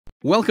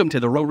Welcome to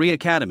the Rotary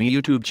Academy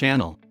YouTube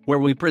channel, where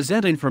we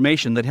present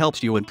information that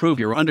helps you improve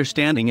your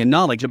understanding and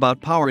knowledge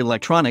about power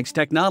electronics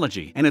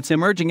technology and its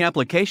emerging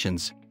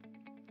applications.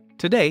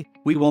 Today,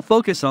 we will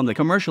focus on the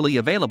commercially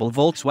available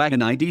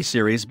Volkswagen ID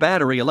series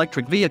battery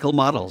electric vehicle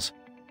models.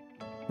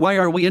 Why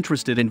are we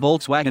interested in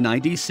Volkswagen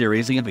ID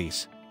series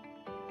EVs?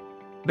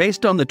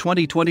 Based on the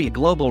 2020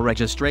 global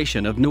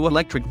registration of new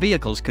electric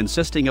vehicles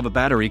consisting of a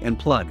battery and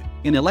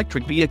plug-in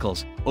electric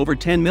vehicles, over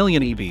 10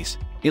 million EVs,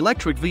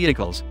 electric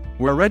vehicles,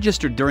 were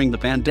registered during the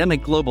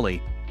pandemic globally.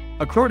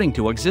 According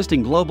to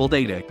existing global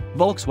data,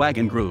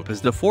 Volkswagen Group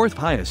is the fourth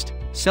highest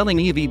selling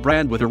EV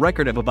brand with a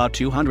record of about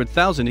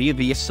 200,000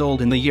 EVs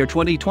sold in the year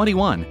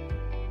 2021.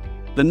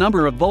 The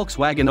number of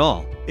Volkswagen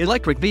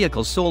all-electric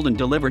vehicles sold and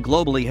delivered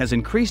globally has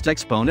increased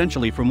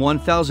exponentially from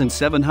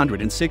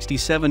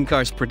 1,767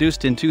 cars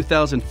produced in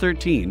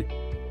 2013.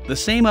 The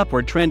same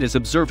upward trend is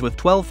observed with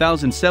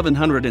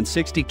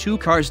 12,762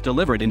 cars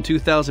delivered in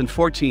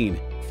 2014,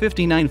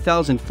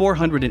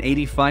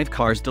 59,485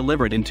 cars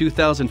delivered in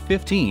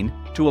 2015,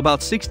 to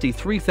about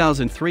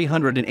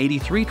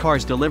 63,383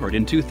 cars delivered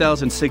in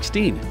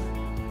 2016.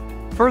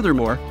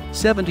 Furthermore,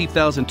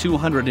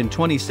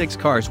 70,226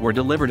 cars were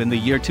delivered in the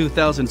year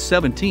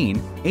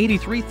 2017,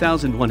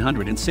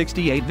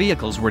 83,168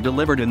 vehicles were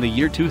delivered in the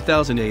year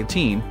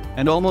 2018,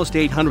 and almost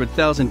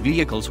 800,000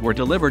 vehicles were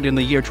delivered in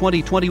the year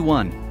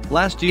 2021,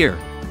 last year.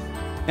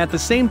 At the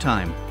same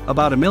time,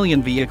 about 1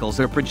 million vehicles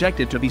are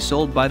projected to be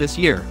sold by this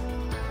year.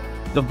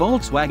 The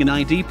Volkswagen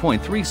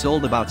ID.5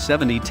 sold about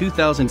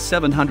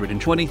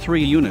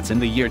 72,723 units in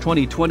the year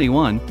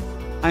 2021.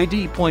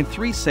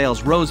 ID.5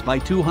 sales rose by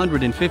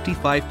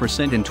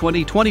 255% in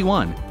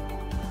 2021.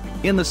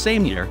 In the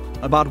same year,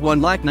 about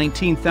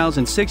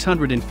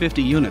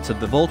 119,650 units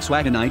of the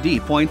Volkswagen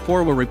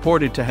ID.4 were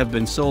reported to have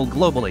been sold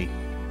globally.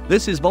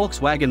 This is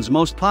Volkswagen's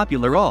most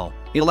popular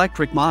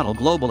all-electric model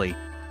globally.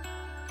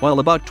 While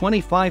about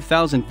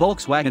 25,000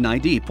 Volkswagen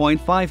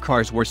ID.5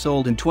 cars were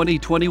sold in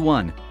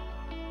 2021.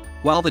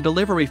 While the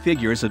delivery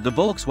figures of the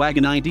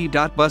Volkswagen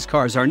ID.bus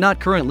cars are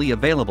not currently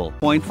available.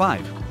 0.5.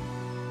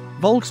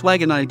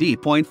 Volkswagen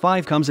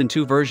ID.5 comes in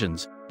two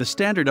versions, the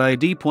standard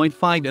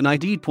ID.5 and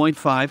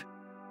ID.5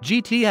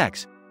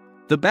 GTX.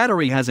 The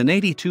battery has an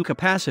 82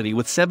 capacity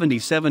with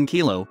 77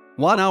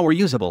 kWh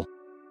usable.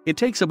 It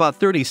takes about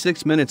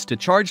 36 minutes to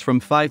charge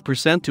from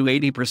 5% to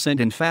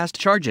 80% in fast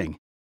charging.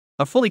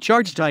 A fully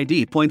charged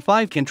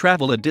ID.5 can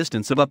travel a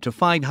distance of up to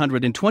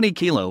 520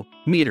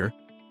 km.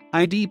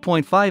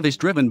 ID.5 is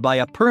driven by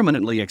a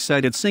permanently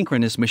excited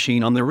synchronous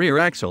machine on the rear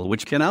axle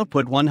which can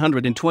output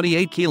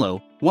 128 kW.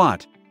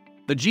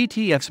 The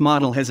GTX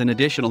model has an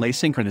additional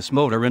asynchronous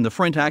motor in the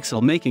front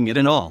axle, making it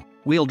an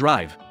all-wheel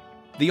drive.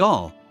 The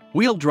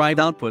all-wheel drive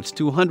outputs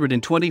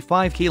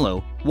 225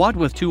 kW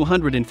with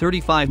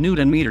 235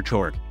 Nm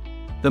torque.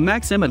 The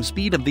maximum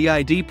speed of the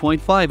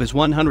ID.5 is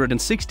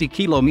 160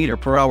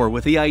 km/h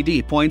with the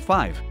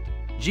ID.5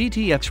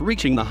 GTX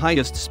reaching the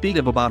highest speed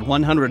of about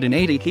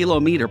 180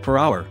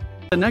 km/h.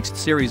 The next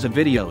series of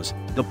videos,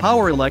 the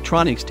power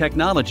electronics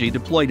technology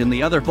deployed in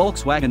the other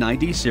Volkswagen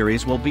ID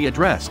series will be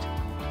addressed.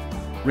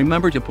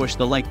 Remember to push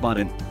the like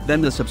button, then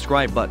the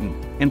subscribe button,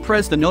 and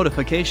press the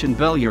notification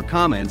bell. Your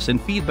comments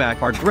and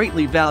feedback are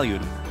greatly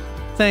valued.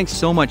 Thanks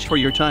so much for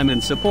your time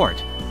and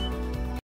support.